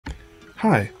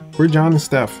Hi, we're John and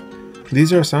Steph.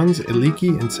 These are our sons Eliki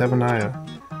and Sevaniah.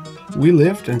 We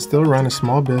lived and still run a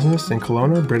small business in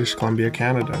Kelowna, British Columbia,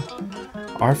 Canada.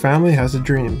 Our family has a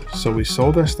dream, so we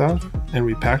sold our stuff and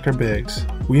we packed our bags.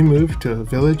 We moved to a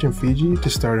village in Fiji to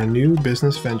start a new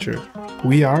business venture.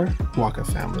 We are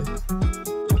WakaFamily.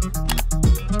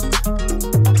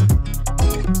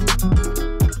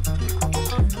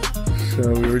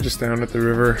 So we were just down at the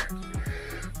river,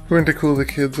 went to cool the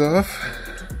kids off,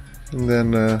 and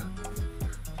then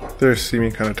they're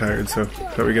seeming kind of tired, so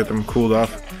thought we get them cooled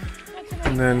off,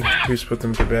 and then we just put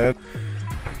them to bed,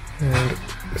 and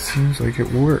it seems like it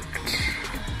worked.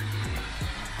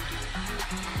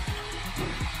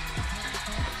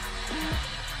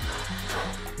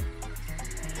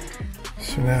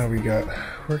 So now we got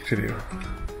work to do.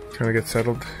 Kind of get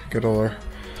settled, get all our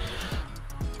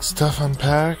stuff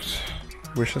unpacked.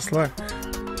 Wish us luck.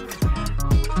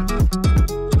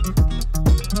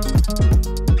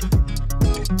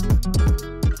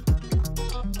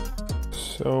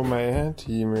 So my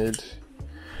auntie made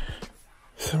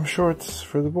some shorts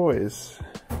for the boys.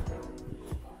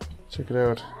 Check it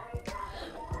out.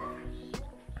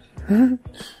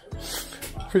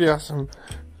 Pretty awesome.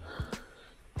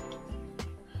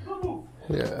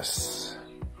 Yes.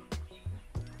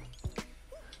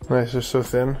 Nice, they're so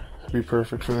thin. Be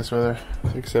perfect for this weather. I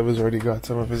think Seba's already got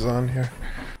some of his on here.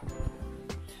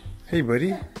 Hey,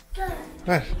 buddy.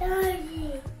 What?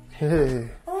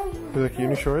 Hey. You like your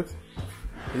new shorts?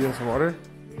 You want some water?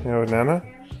 You know, banana?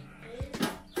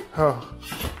 Oh.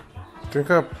 Drink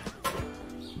up.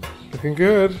 Looking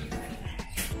good.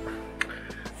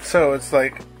 So it's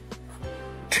like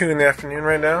 2 in the afternoon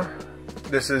right now.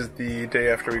 This is the day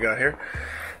after we got here.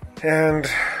 And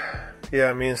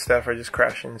yeah, me and Steph are just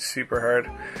crashing super hard.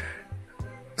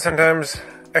 Sometimes,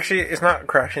 actually, it's not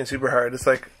crashing super hard. It's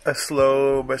like a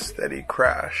slow but steady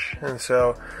crash. And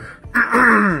so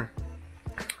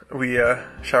we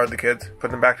showered the kids,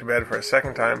 put them back to bed for a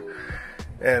second time.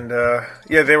 And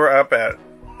yeah, they were up at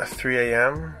 3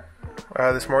 a.m.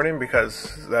 This morning,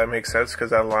 because that makes sense, because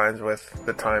that aligns with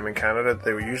the time in Canada that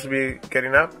they would usually be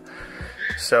getting up.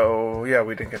 So yeah,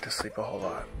 we didn't get to sleep a whole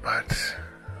lot, but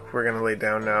we're gonna lay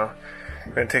down now.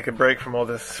 We're gonna take a break from all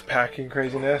this packing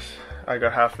craziness. I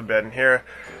got half the bed in here.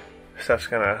 Steph's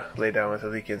gonna lay down with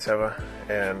Eliki and Seva,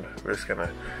 and we're just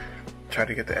gonna try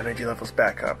to get the energy levels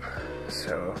back up.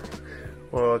 So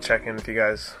we'll check in with you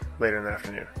guys later in the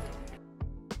afternoon.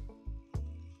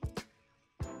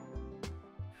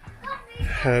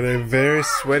 Had a very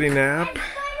sweaty nap.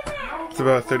 It's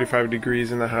about 35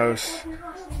 degrees in the house.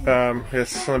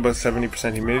 It's only about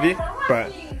 70% humidity,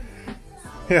 but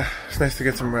yeah, it's nice to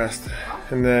get some rest.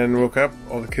 And then woke up,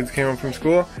 all the kids came home from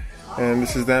school, and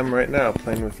this is them right now,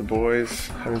 playing with the boys,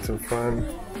 having some fun.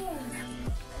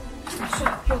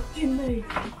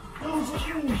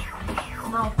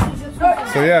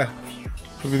 So yeah,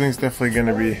 everything's definitely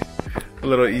gonna be a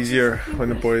little easier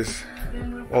when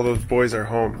all those boys are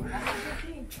home.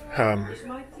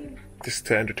 Just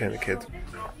to entertain the kids.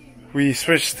 We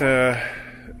switched to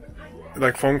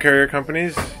like phone carrier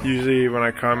companies. Usually when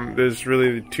I come, there's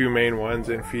really the 2 main ones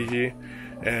in Fiji,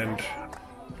 and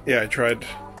yeah, I tried,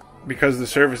 because the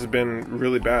service has been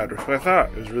really bad. I thought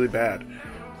it was really bad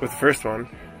with the first one.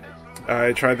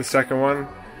 I tried the second one,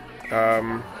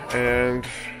 and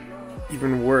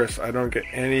even worse, I don't get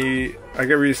any. I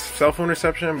get cell phone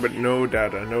reception, but no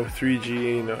data, no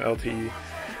 3G, no LTE.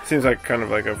 Seems like kind of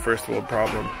like a first world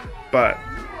problem, but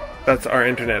that's our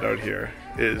internet out here,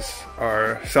 is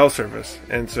our cell service.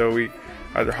 And so we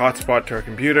either hotspot to our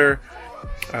computer,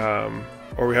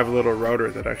 or we have a little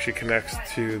router that actually connects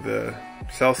to the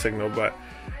cell signal. But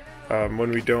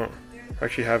when we don't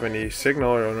actually have any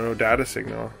signal or no data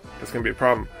signal, that's gonna be a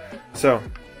problem. So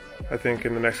I think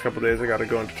in the next couple days I gotta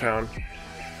go into town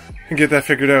and get that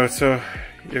figured out. So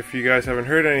if you guys haven't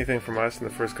heard anything from us in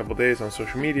the first couple days on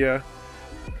social media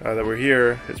that we're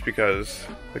here, it's because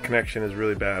the connection is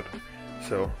really bad.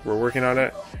 So we're working on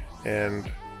it, and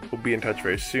we'll be in touch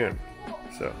very soon.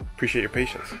 So appreciate your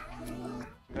patience.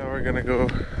 Now we're gonna go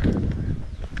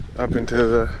up into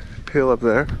the hill up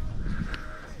there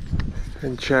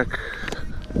and check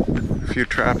a few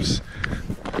traps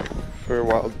for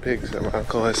wild pigs that my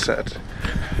uncle has set.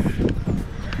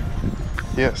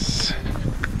 Yes.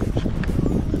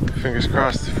 Fingers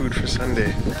crossed, food for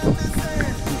Sunday.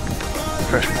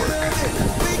 Fresh pork.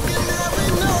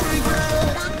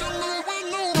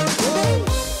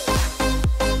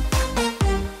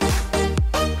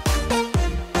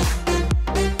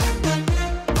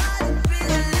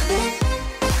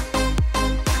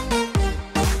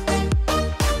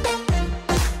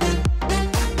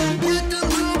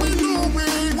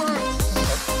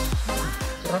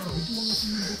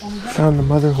 Found the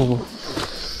mother hole.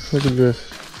 Look at this.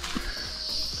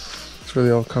 That's where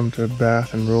they all come to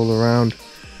bath and roll around.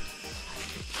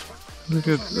 Look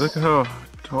at how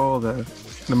tall the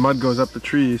mud goes up the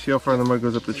tree. You see how far the mud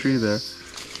goes up the tree there?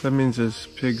 That means there's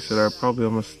pigs that are probably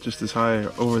almost just as high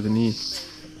over the knee.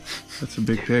 That's a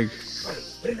big pig.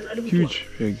 Huge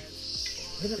pig.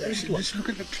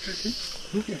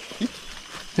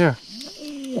 Yeah.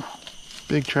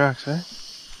 Big tracks, eh?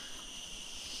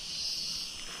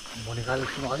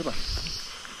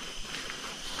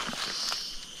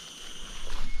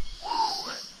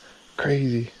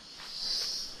 Crazy.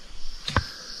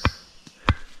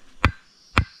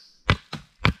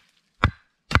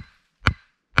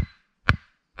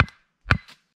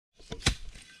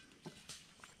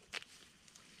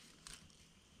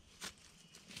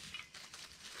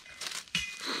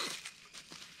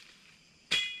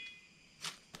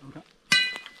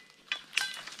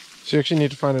 So you actually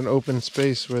need to find an open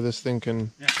space where this thing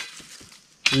can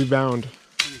rebound,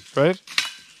 right?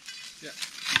 Yeah,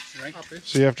 right.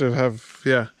 So you have to have,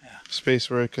 space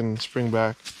where it can spring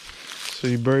back. So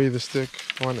you bury the stick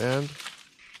one end.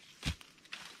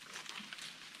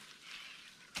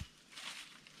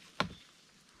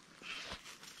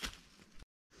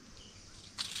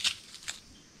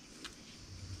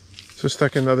 So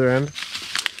stuck in the other end.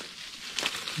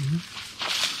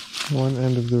 One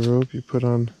end of the rope you put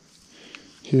on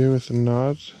here with a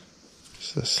knot.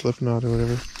 It's a slip knot or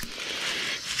whatever.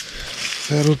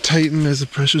 That'll tighten as the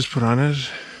pressure's put on it.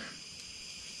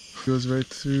 Goes right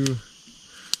through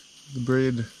the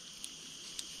braid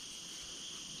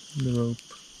in the rope.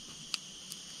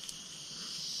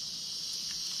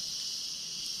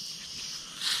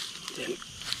 Then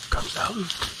comes down.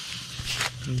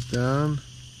 Comes down.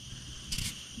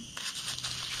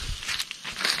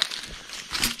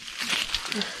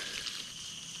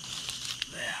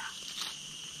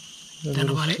 That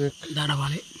little stick.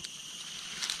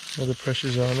 Where the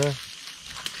pressure's on there.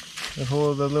 That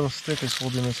little stick is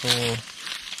holding this whole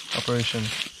operation.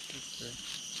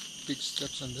 Big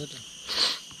steps on that.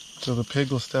 So the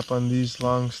pig will step on these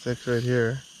long sticks right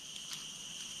here.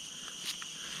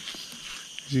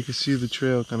 As you can see, the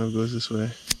trail kind of goes this way.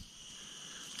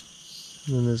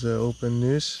 And then there's an open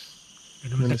noose.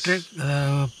 And when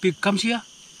the pig comes here.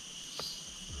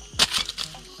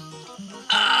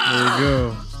 There you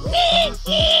go.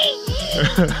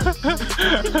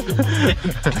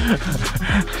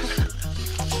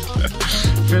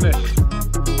 Finish.